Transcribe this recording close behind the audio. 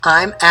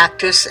I'm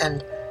actress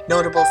and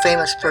notable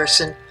famous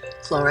person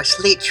Cloris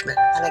Leachman,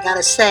 and I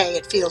gotta say,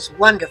 it feels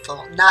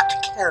wonderful not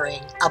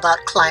caring about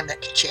climate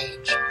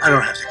change. I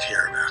don't have to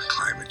care about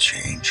climate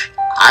change.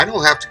 I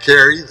don't have to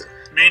care either.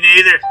 Me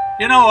neither.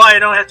 You know why I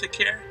don't have to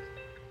care?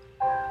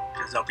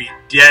 Because I'll be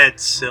dead,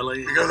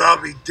 silly. Because I'll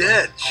be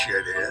dead,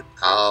 shithead.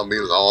 I'll be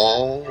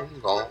long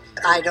gone.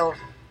 I don't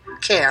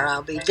care.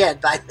 I'll be dead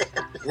by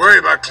then. Worry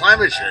about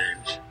climate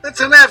change?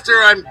 That's an after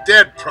I'm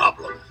dead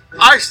problem.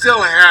 I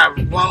still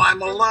have while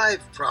I'm alive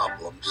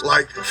problems,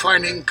 like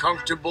finding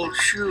comfortable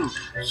shoes,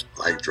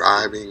 Like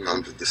driving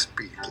under the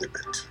speed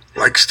limit.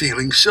 like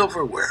stealing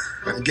silverware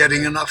and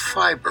getting enough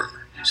fiber.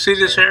 See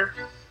this hair?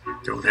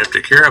 Don't have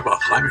to care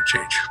about climate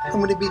change. I'm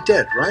going to be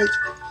dead, right?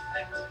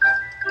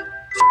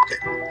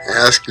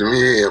 Asking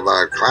me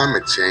about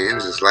climate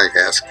change is like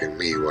asking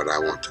me what I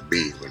want to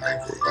be when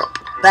I grow up.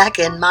 Back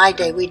in my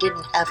day, we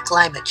didn't have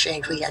climate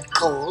change. We had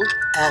cold,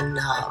 and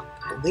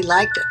we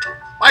liked it.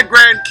 My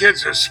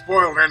grandkids are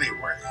spoiled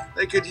anyway.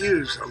 They could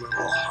use a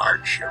little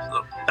hardship.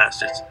 The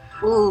bastards.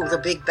 Ooh, the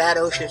big bad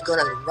ocean is going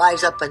to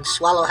rise up and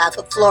swallow half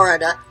of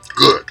Florida.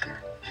 Good.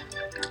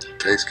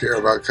 Takes care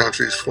of our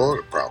country's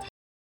Florida problem.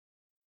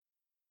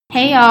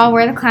 Hey y'all,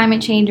 we're the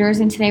Climate Changers,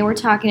 and today we're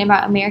talking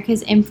about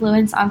America's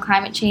influence on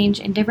climate change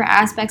and different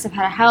aspects of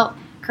how to help,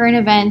 current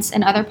events,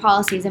 and other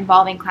policies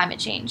involving climate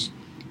change.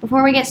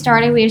 Before we get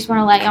started, we just want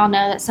to let y'all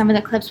know that some of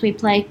the clips we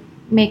play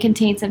may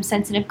contain some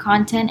sensitive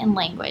content and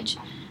language.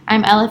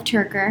 I'm Elif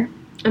Turker.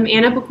 I'm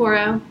Anna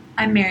Pecoro.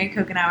 I'm Mary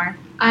Kokenauer.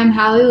 I'm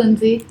Hallie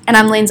Lindsay. And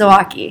I'm Lane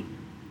Zawacki.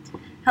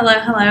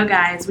 Hello,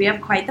 guys. We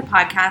have quite the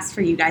podcast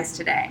for you guys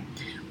today.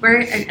 We're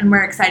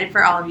excited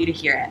for all of you to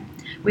hear it.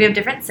 We have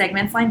different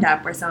segments lined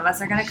up where some of us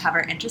are going to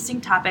cover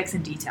interesting topics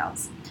and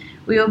details.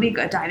 We will be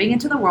diving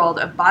into the world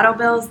of bottle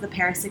bills, the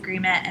Paris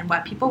Agreement, and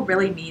what people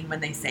really mean when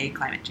they say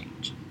climate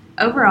change.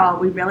 Overall,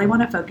 we really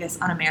want to focus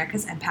on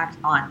America's impact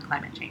on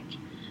climate change.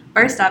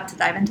 First up, to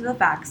dive into the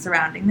facts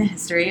surrounding the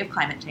history of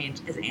climate change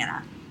is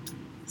Anna.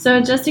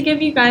 So just to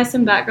give you guys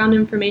some background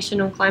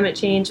information on climate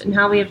change and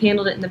how we have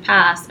handled it in the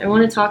past, I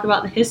want to talk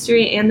about the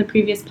history and the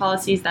previous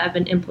policies that have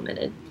been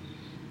implemented.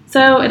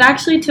 So it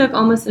actually took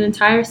almost an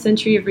entire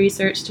century of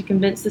research to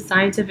convince the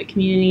scientific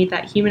community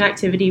that human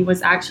activity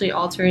was actually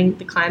altering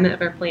the climate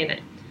of our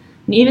planet.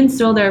 And even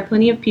still, there are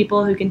plenty of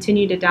people who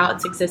continue to doubt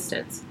its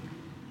existence.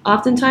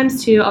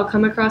 Oftentimes, too, I'll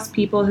come across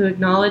people who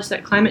acknowledge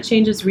that climate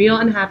change is real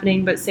and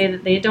happening, but say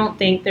that they don't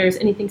think there's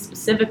anything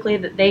specifically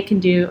that they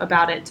can do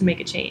about it to make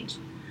a change.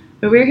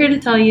 But we're here to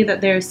tell you that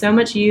there is so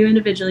much you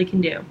individually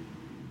can do.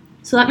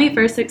 So let me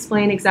first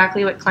explain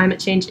exactly what climate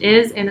change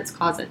is and its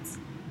causes.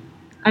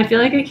 I feel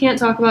like I can't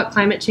talk about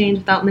climate change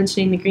without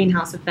mentioning the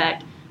greenhouse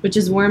effect, which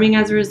is warming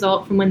as a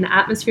result from when the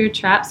atmosphere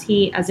traps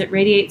heat as it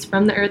radiates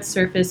from the Earth's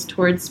surface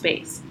towards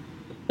space.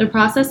 The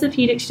process of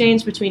heat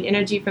exchange between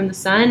energy from the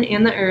sun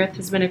and the Earth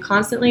has been a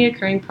constantly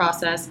occurring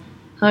process.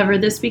 However,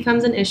 this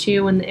becomes an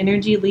issue when the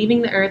energy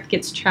leaving the Earth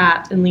gets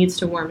trapped and leads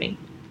to warming.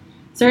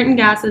 Certain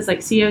gases like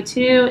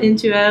CO2,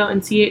 N2O,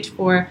 and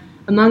CH4,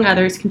 among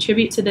others,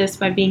 contribute to this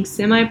by being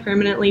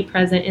semi-permanently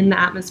present in the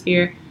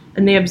atmosphere,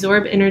 and they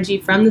absorb energy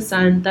from the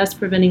sun, thus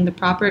preventing the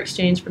proper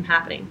exchange from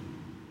happening.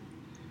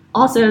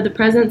 Also, the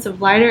presence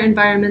of lighter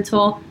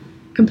environmental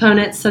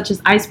components such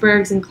as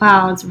icebergs and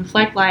clouds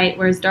reflect light,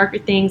 whereas darker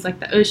things like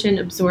the ocean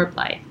absorb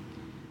light.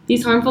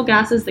 These harmful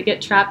gases that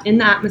get trapped in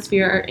the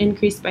atmosphere are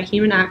increased by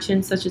human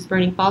actions such as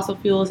burning fossil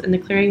fuels and the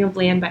clearing of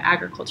land by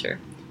agriculture.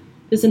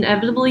 This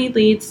inevitably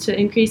leads to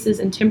increases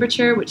in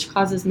temperature, which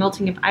causes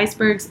melting of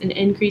icebergs and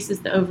increases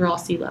the overall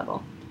sea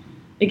level.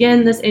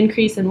 Again, this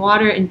increase in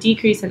water and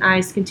decrease in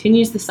ice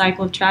continues the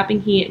cycle of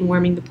trapping heat and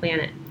warming the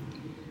planet.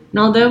 And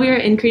although we are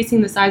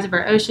increasing the size of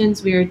our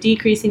oceans, we are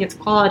decreasing its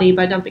quality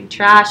by dumping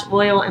trash,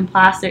 oil, and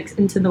plastics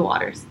into the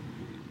waters.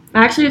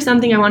 I actually have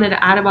something I wanted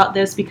to add about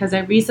this because I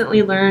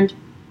recently learned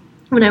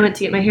when I went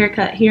to get my hair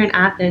cut here in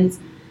Athens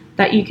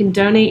that you can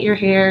donate your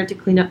hair to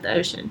clean up the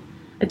ocean.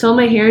 I told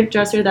my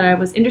hairdresser that I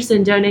was interested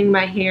in donating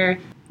my hair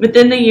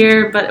within the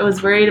year, but I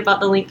was worried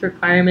about the length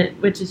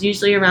requirement, which is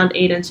usually around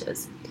 8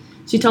 inches.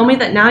 She told me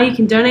that now you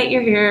can donate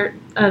your hair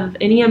of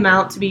any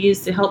amount to be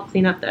used to help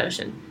clean up the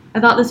ocean. I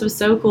thought this was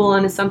so cool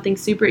and is something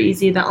super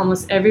easy that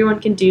almost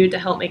everyone can do to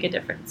help make a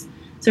difference.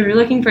 So if you're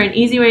looking for an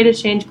easy way to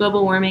change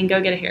global warming,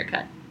 go get a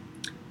haircut.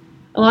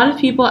 A lot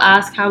of people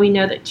ask how we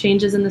know that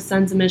changes in the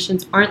sun's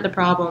emissions aren't the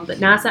problem, but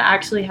NASA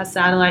actually has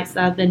satellites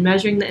that have been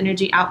measuring the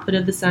energy output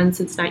of the sun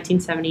since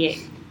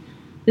 1978.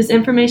 This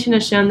information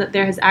has shown that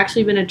there has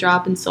actually been a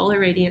drop in solar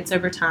radiance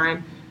over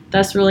time,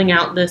 thus ruling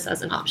out this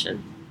as an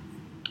option.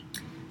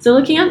 So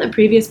looking at the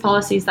previous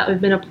policies that we've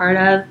been a part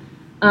of,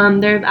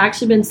 there have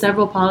actually been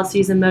several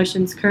policies and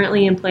motions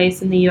currently in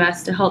place in the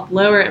U.S. to help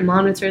lower and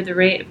monitor the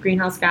rate of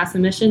greenhouse gas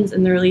emissions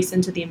and their release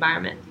into the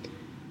environment.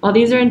 While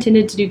these are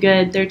intended to do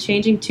good, they're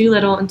changing too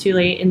little and too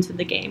late into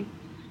the game.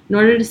 In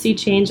order to see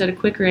change at a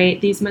quick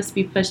rate, these must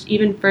be pushed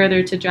even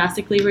further to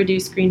drastically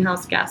reduce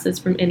greenhouse gases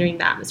from entering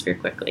the atmosphere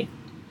quickly.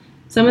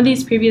 Some of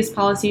these previous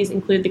policies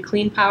include the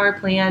Clean Power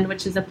Plan,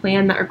 which is a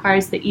plan that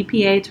requires the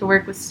EPA to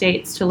work with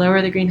states to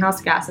lower the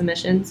greenhouse gas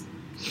emissions.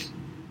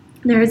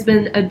 There has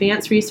been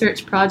advanced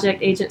research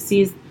project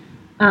agencies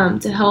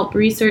to help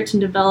research and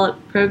develop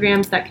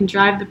programs that can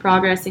drive the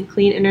progress in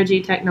clean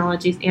energy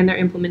technologies and their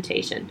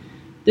implementation.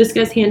 This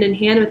goes hand in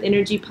hand with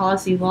energy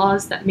policy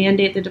laws that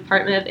mandate the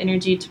Department of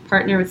Energy to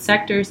partner with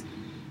sectors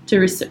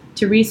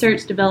to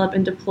research, develop,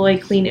 and deploy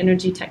clean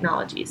energy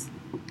technologies.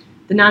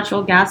 The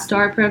Natural Gas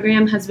Star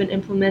program has been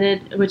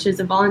implemented, which is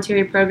a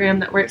voluntary program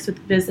that works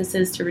with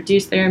businesses to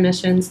reduce their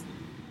emissions,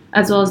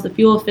 as well as the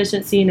fuel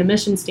efficiency and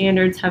emission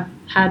standards have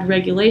had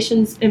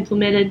regulations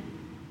implemented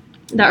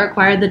that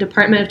require the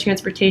Department of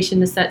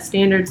Transportation to set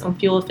standards on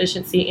fuel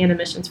efficiency and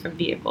emissions from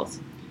vehicles.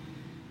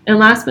 And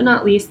last but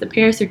not least, the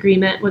Paris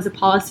Agreement was a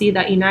policy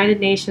that united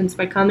nations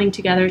by coming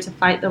together to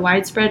fight the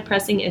widespread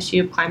pressing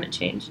issue of climate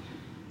change.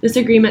 This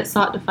agreement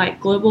sought to fight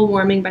global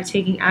warming by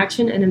taking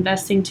action and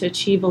investing to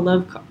achieve a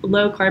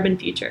low carbon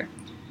future.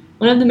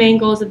 One of the main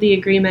goals of the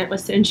agreement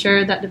was to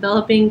ensure that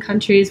developing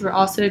countries were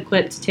also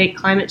equipped to take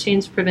climate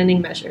change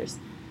preventing measures.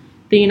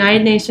 The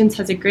United Nations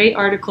has a great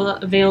article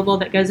available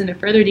that goes into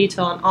further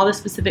detail on all the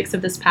specifics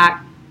of this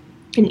pact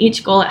and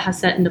each goal it has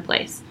set into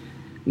place.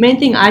 The main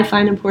thing I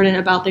find important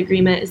about the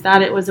agreement is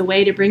that it was a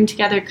way to bring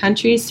together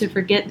countries to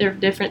forget their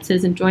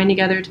differences and join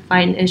together to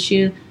fight an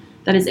issue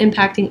that is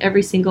impacting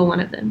every single one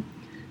of them.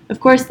 Of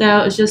course,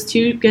 though, it's just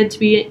too good to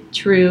be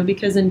true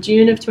because in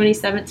June of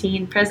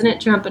 2017, President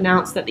Trump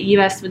announced that the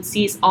U.S. would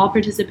cease all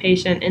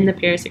participation in the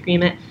Paris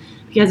Agreement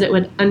because it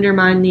would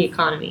undermine the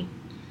economy.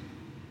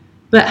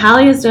 But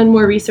Hallie has done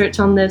more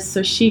research on this,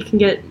 so she can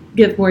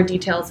give more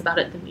details about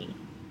it than me.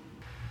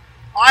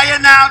 I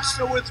announce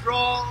the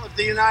withdrawal of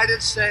the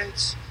United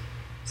States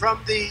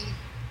from the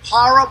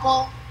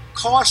horrible,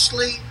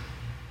 costly,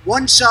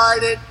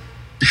 one-sided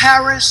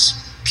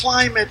Paris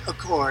Climate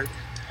Accord.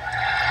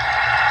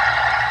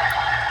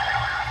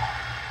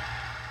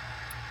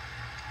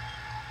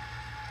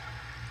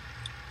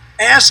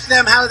 Ask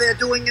them how they're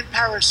doing in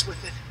Paris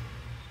with it.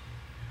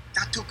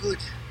 Not too good.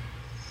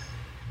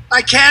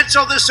 I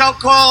canceled the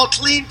so-called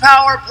Clean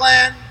Power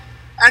Plan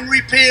and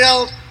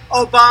repealed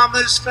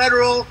Obama's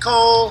federal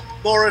coal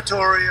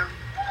moratorium.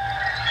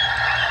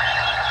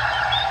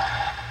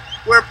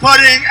 We're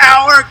putting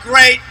our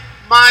great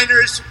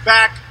miners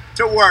back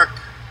to work.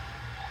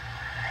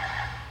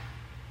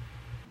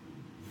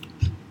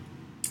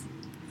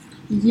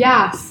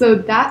 Yeah, so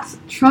that's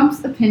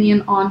Trump's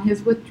opinion on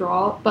his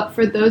withdrawal, but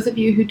for those of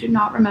you who do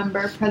not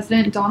remember,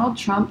 President Donald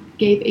Trump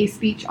gave a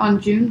speech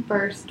on June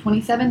 1st,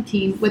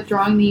 2017,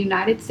 withdrawing the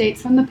United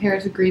States from the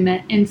Paris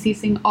Agreement and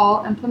ceasing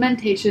all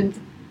implementations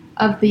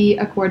of the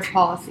Accord's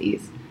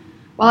policies.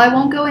 While I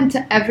won't go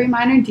into every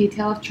minor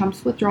detail of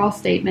Trump's withdrawal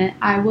statement,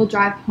 I will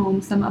drive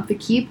home some of the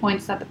key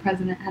points that the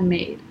president had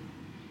made.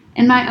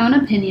 In my own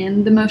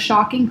opinion, the most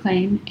shocking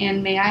claim,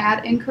 and may I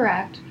add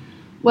incorrect,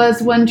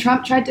 was when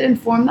Trump tried to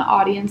inform the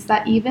audience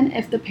that even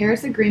if the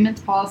Paris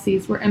Agreement's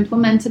policies were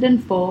implemented in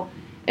full,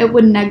 it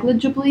would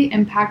negligibly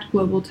impact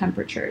global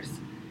temperatures.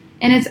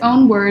 In his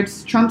own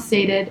words, Trump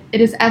stated, "It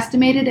is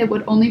estimated it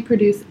would only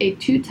produce a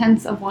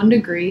 0.2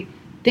 degree.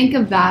 Think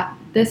of that,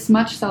 this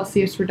much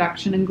Celsius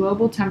reduction in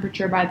global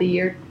temperature by the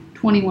year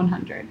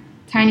 2100.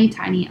 Tiny,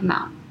 tiny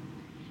amount."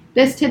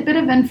 This tidbit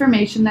of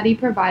information that he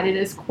provided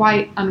is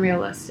quite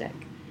unrealistic.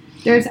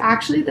 There's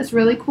actually this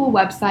really cool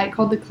website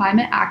called the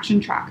Climate Action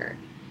Tracker.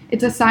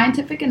 It's a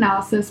scientific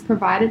analysis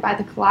provided by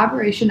the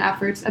collaboration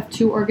efforts of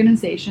two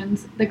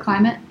organizations, the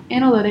Climate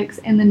Analytics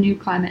and the New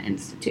Climate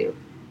Institute.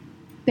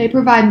 They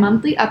provide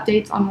monthly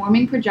updates on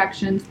warming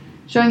projections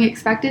showing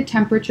expected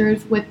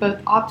temperatures with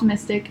both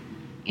optimistic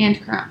and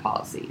current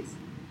policies.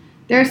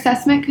 Their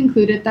assessment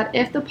concluded that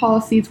if the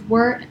policies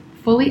were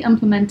fully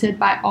implemented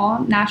by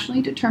all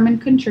nationally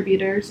determined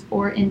contributors,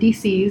 or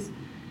NDCs,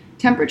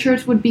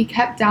 temperatures would be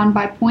kept down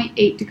by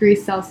 0.8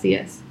 degrees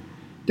Celsius,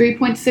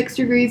 3.6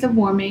 degrees of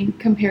warming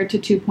compared to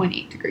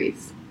 2.8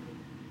 degrees.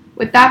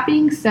 With that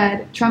being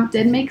said, Trump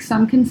did make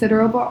some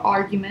considerable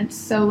arguments,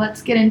 so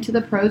let's get into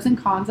the pros and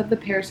cons of the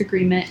Paris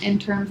Agreement in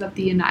terms of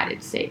the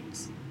United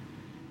States.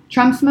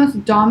 Trump's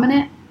most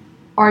dominant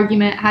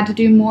argument had to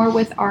do more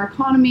with our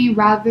economy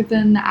rather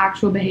than the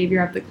actual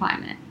behavior of the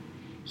climate.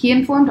 He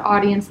informed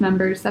audience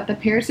members that the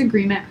Paris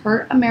Agreement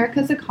hurt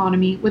America's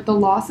economy with the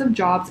loss of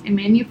jobs in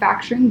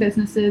manufacturing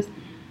businesses,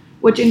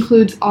 which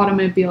includes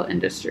automobile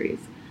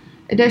industries.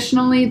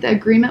 Additionally, the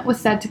agreement was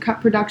said to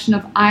cut production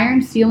of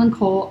iron, steel, and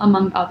coal,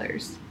 among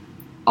others.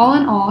 All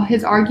in all,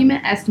 his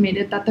argument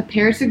estimated that the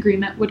Paris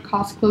Agreement would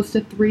cost close to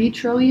 $3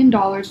 trillion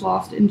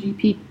lost in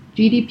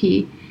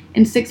GDP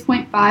and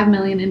 6.5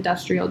 million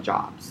industrial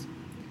jobs.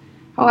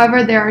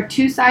 However, there are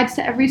two sides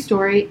to every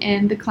story,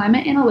 and the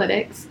Climate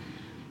Analytics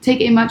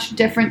take a much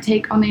different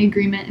take on the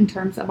agreement in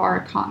terms of our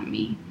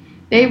economy.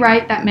 They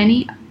write that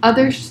many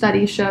other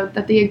studies showed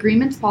that the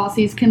agreement's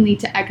policies can lead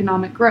to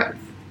economic growth.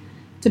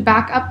 To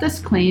back up this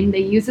claim, they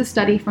use a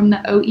study from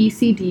the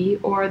OECD,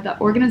 or the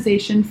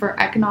Organization for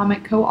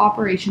Economic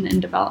Cooperation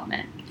and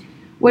Development,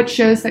 which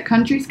shows that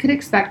countries could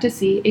expect to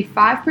see a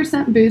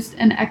 5% boost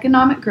in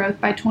economic growth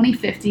by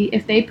 2050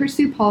 if they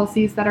pursue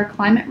policies that are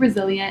climate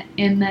resilient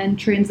and then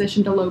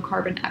transition to low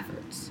carbon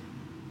efforts.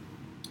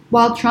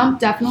 While Trump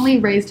definitely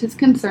raised his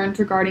concerns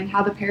regarding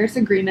how the Paris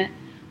Agreement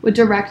would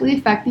directly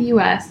affect the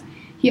U.S.,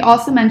 he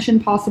also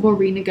mentioned possible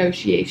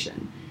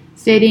renegotiation,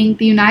 stating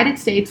the United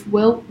States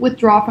will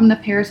withdraw from the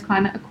Paris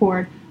Climate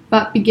Accord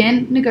but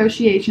begin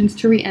negotiations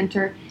to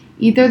re-enter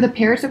either the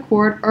Paris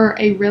Accord or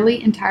a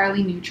really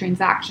entirely new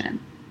transaction.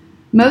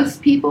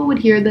 Most people would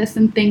hear this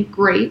and think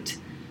great,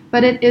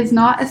 but it is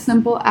not as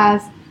simple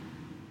as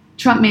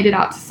Trump made it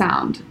out to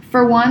sound.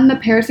 For one, the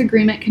Paris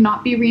Agreement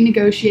cannot be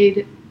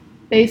renegotiated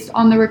based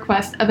on the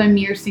request of a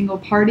mere single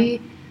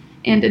party,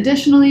 and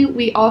additionally,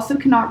 we also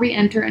cannot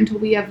re-enter until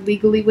we have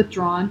legally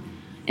withdrawn,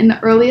 and the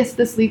earliest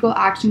this legal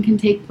action can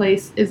take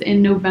place is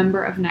in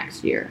November of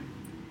next year.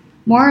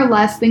 More or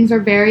less, things are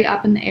very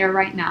up in the air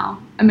right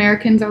now.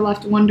 Americans are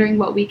left wondering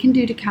what we can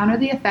do to counter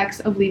the effects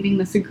of leaving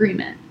this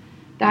agreement.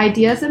 The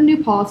ideas of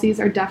new policies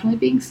are definitely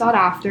being sought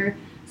after,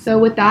 so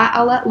with that,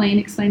 I'll let Lane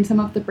explain some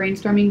of the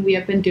brainstorming we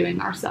have been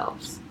doing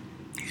ourselves.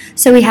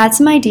 So we had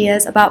some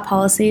ideas about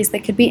policies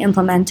that could be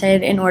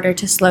implemented in order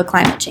to slow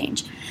climate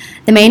change.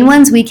 The main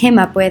ones we came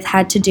up with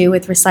had to do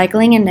with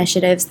recycling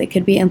initiatives that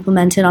could be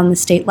implemented on the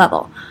state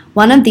level.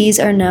 One of these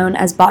are known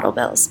as bottle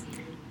bills.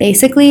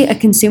 Basically, a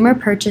consumer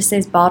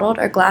purchases bottled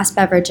or glass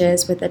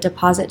beverages with a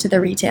deposit to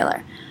the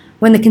retailer.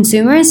 When the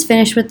consumer is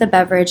finished with the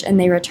beverage and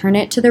they return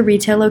it to the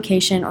retail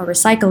location or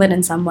recycle it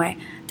in some way,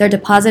 their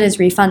deposit is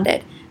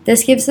refunded.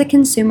 This gives the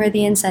consumer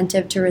the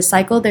incentive to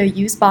recycle their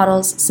used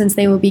bottles since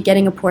they will be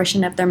getting a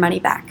portion of their money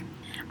back.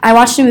 I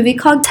watched a movie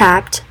called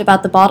Tapped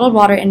about the bottled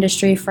water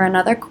industry for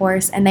another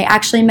course, and they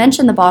actually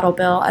mentioned the bottle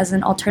bill as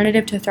an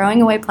alternative to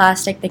throwing away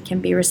plastic that can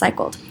be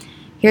recycled.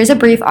 Here's a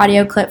brief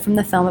audio clip from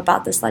the film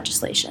about this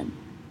legislation.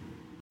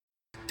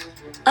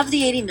 Of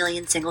the 80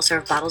 million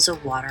single-serve bottles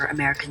of water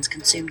Americans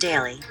consume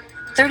daily,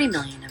 30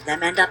 million of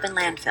them end up in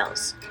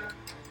landfills.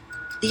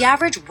 The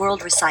average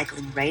world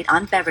recycling rate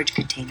on beverage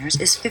containers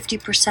is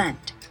 50%.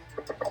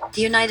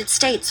 The United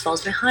States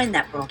falls behind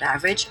that world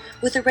average,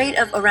 with a rate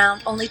of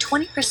around only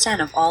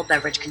 20% of all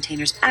beverage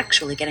containers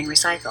actually getting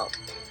recycled.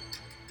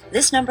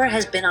 This number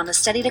has been on a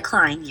steady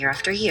decline year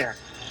after year.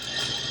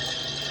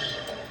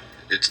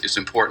 It's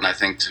important, I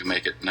think, to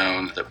make it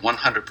known that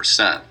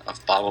 100%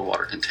 of bottled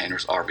water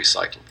containers are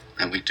recycled.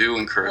 And we do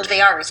encourage... Well,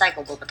 they are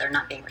recyclable, but they're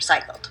not being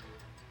recycled.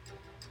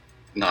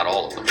 Not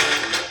all of them.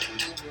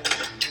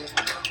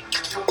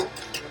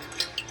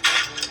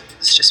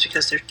 It's just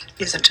because there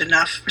isn't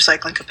enough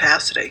recycling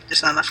capacity.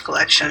 There's not enough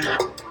collection.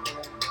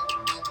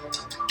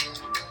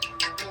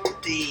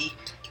 The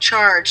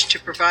charge to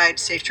provide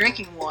safe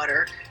drinking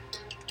water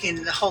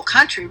in the whole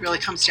country really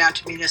comes down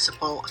to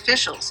municipal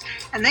officials.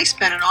 And they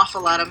spend an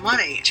awful lot of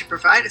money to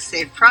provide a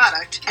safe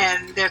product,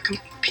 and they're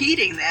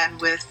competing then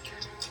with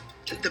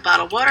the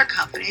bottled water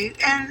company,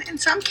 and in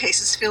some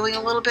cases feeling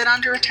a little bit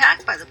under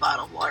attack by the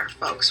bottled water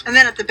folks. And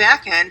then at the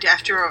back end,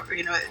 after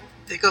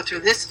they go through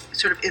this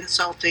sort of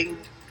insulting,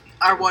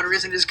 our water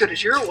isn't as good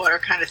as your water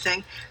kind of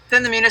thing,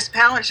 then the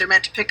municipalities are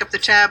meant to pick up the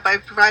tab by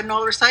providing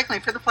all the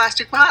recycling for the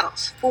plastic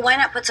bottles. Well, why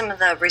not put some of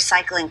the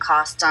recycling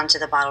costs onto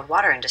the bottled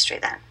water industry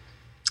then?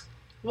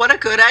 What a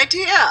good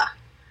idea!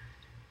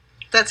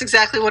 That's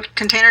exactly what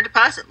container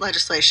deposit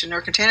legislation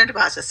or container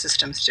deposit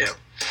systems do.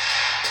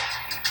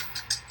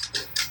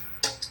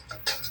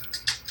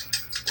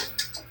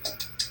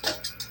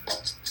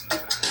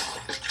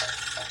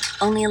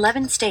 Only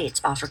 11 states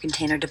offer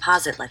container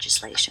deposit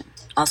legislation,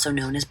 also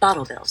known as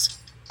bottle bills.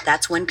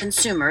 That's when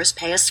consumers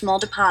pay a small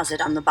deposit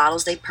on the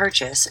bottles they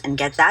purchase and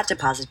get that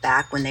deposit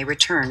back when they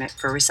return it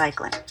for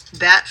recycling.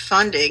 That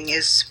funding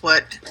is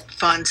what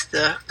funds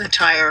the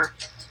entire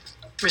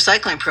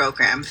recycling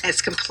program.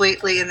 It's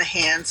completely in the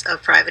hands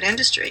of private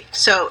industry.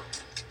 So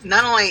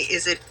not only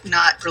is it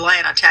not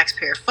reliant on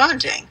taxpayer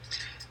funding,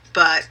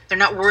 but they're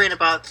not worrying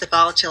about the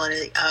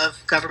volatility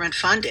of government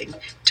funding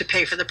to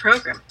pay for the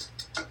program.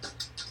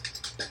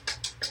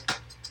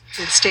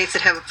 In states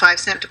that have a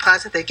 5-cent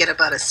deposit, they get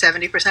about a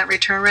 70%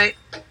 return rate.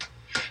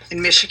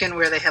 In Michigan,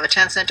 where they have a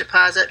 10-cent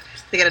deposit,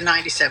 they get a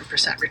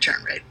 97%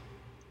 return rate.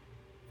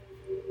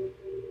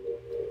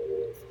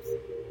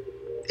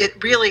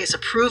 It really is a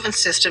proven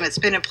system. It's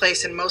been in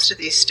place in most of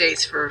these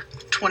states for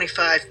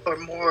 25 or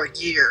more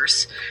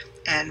years,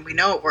 and we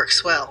know it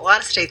works well. A lot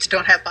of states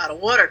don't have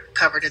bottled water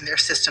covered in their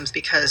systems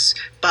because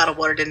bottled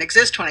water didn't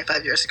exist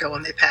 25 years ago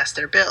when they passed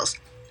their bills.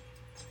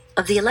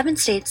 Of the 11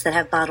 states that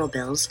have bottled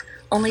bills,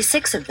 only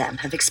 6 of them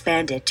have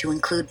expanded to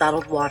include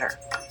bottled water.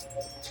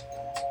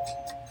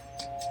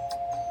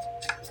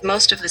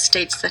 Most of the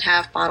states that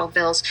have bottled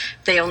bills,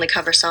 they only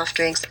cover soft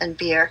drinks and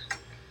beer.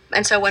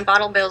 And so when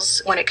bottled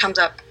bills, when it comes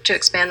up to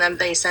expand them,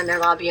 they send their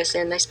lobbyists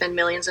in. They spend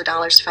millions of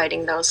dollars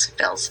fighting those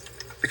bills.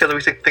 Because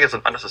we think it's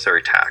an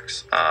unnecessary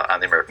tax on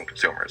the American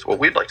consumers. What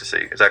we'd like to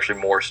see is actually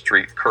more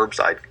street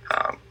curbside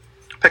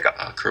pickup.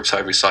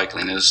 Curbside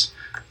recycling is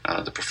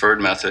the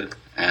preferred method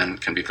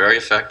and can be very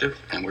effective,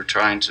 and we're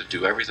trying to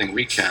do everything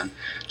we can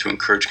to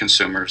encourage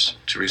consumers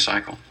to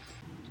recycle.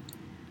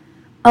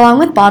 Along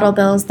with bottle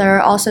bills, there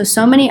are also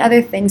so many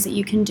other things that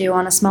you can do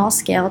on a small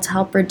scale to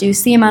help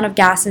reduce the amount of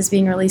gases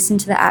being released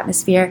into the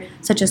atmosphere,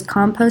 such as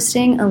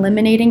composting,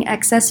 eliminating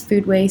excess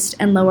food waste,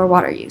 and lower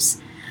water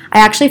use. I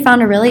actually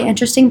found a really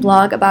interesting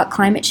blog about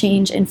climate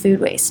change and food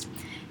waste.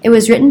 It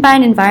was written by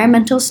an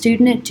environmental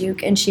student at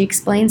Duke, and she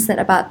explains that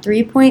about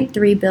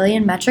 3.3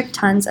 billion metric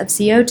tons of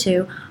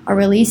CO2 are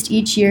released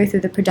each year through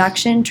the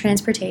production,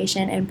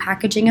 transportation, and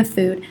packaging of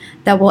food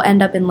that will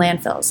end up in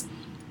landfills.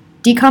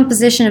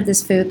 Decomposition of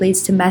this food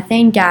leads to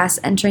methane gas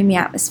entering the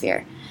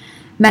atmosphere.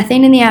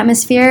 Methane in the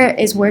atmosphere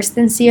is worse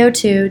than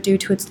CO2 due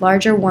to its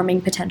larger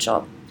warming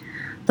potential.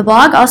 The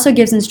blog also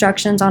gives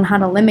instructions on how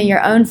to limit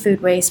your own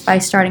food waste by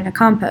starting a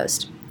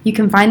compost. You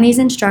can find these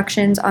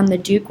instructions on the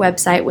Duke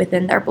website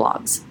within their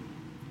blogs.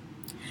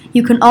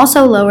 You can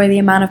also lower the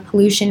amount of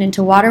pollution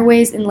into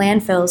waterways and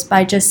landfills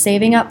by just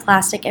saving up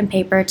plastic and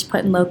paper to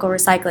put in local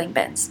recycling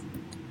bins.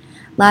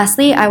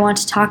 Lastly, I want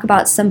to talk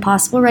about some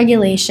possible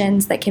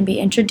regulations that can be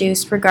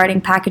introduced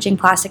regarding packaging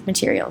plastic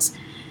materials.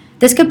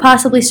 This could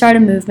possibly start a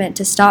movement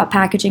to stop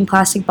packaging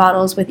plastic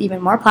bottles with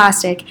even more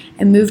plastic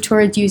and move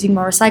towards using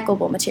more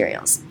recyclable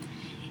materials.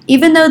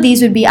 Even though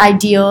these would be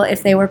ideal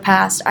if they were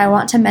passed, I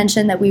want to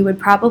mention that we would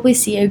probably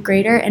see a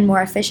greater and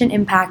more efficient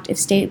impact if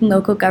state and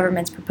local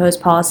governments propose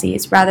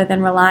policies rather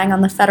than relying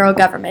on the federal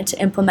government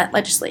to implement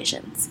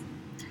legislations.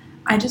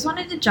 I just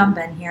wanted to jump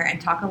in here and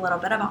talk a little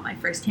bit about my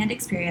firsthand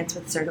experience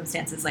with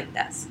circumstances like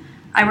this.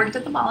 I worked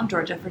at the Mall of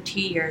Georgia for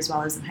 2 years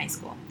while I was in high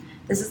school.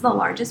 This is the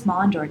largest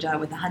mall in Georgia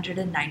with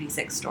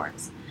 196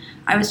 stores.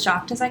 I was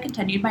shocked as I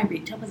continued my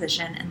retail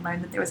position and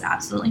learned that there was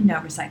absolutely no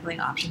recycling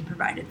option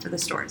provided for the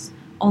stores,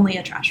 only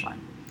a trash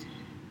one.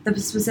 The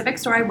specific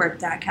store I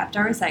worked at kept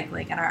our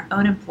recycling, and our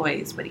own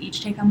employees would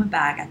each take home a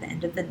bag at the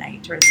end of the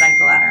night to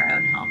recycle at our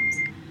own homes.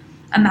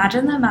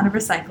 Imagine the amount of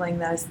recycling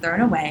that is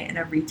thrown away in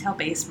a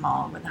retail-based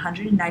mall with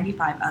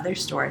 195 other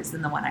stores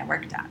than the one I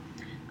worked at.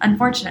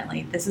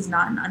 Unfortunately, this is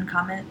not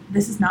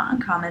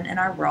uncommon in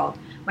our world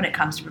when it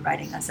comes to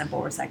providing a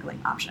simple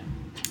recycling option.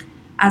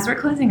 As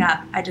we're closing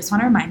up, I just want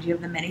to remind you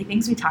of the many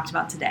things we talked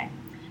about today.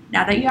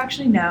 Now that you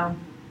actually know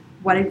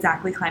what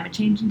exactly climate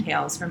change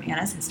entails from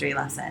Anna's history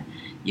lesson,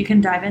 you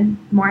can dive in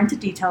more into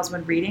details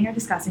when reading or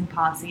discussing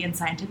policy and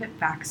scientific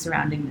facts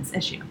surrounding this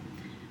issue.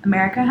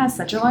 America has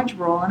such a large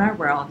role in our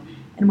world,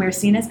 and we're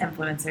seen as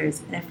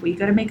influencers, and if we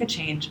go to make a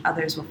change,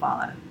 others will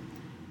follow.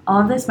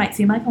 All of this might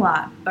seem like a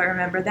lot, but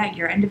remember that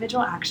your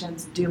individual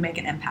actions do make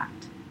an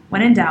impact.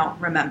 When in doubt,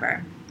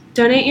 remember.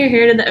 Donate your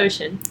hair to the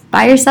ocean.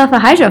 Buy yourself a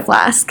hydro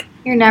flask.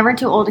 You're never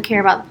too old to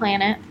care about the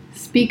planet.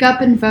 Speak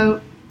up and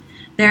vote.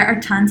 There are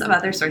tons of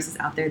other sources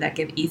out there that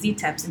give easy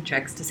tips and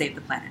tricks to save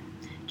the planet.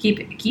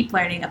 Keep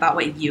learning about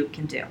what you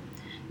can do.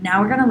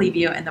 Now we're going to leave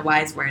you in the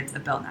wise words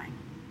of Bill Nye.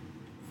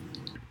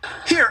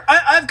 Here,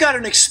 I've got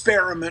an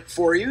experiment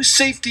for you.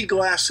 Safety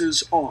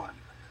glasses on.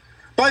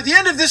 By the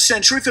end of this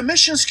century, if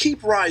emissions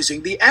keep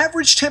rising, the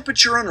average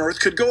temperature on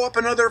Earth could go up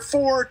another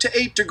 4 to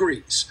 8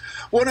 degrees.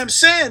 What I'm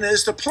saying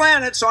is the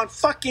planet's on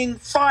fucking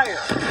fire.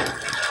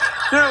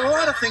 There are a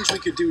lot of things we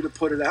could do to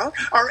put it out.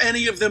 Are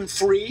any of them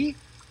free?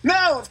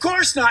 No, of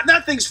course not.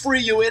 Nothing's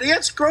free, you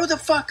idiots. Grow the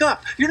fuck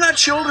up. You're not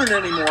children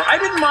anymore. I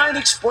didn't mind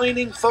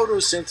explaining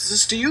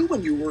photosynthesis to you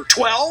when you were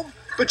 12.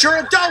 But you're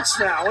adults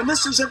now, and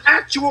this is an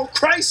actual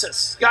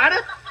crisis. Got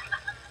it?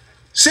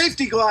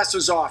 Safety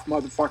glasses off,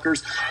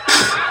 motherfuckers.